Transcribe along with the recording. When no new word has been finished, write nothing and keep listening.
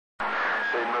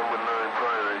Hey, number 9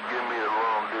 pilot, give me a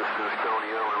long distance Coney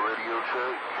Island radio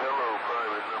check. Hello,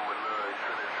 pilot number 9,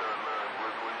 Trinitron NY,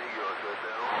 Brooklyn, New York, that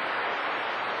down?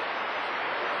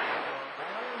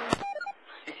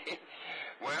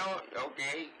 Well,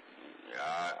 okay.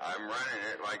 I'm running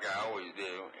it like I always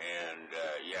do, and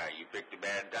yeah, you picked a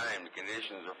bad time. The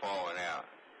conditions are falling out.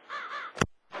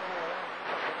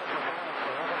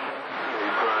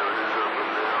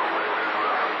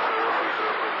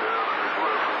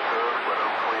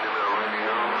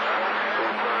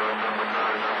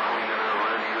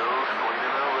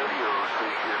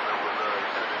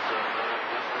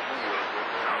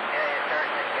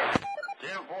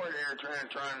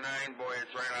 Trinitron 9, boy, it's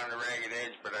right on the ragged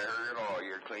edge, but I heard it all.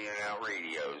 You're cleaning out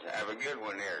radios. Have a good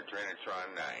one there,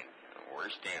 Trinitron 9. We're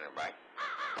standing by.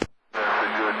 That's a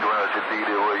good Roger D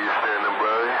there while you're standing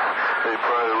by. Hey,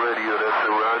 private radio, that's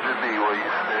a Roger D while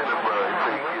you're standing by.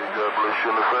 Take care. God bless you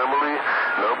and the family.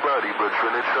 Nobody but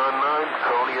Trinitron 9,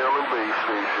 Coney Island Base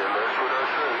Station.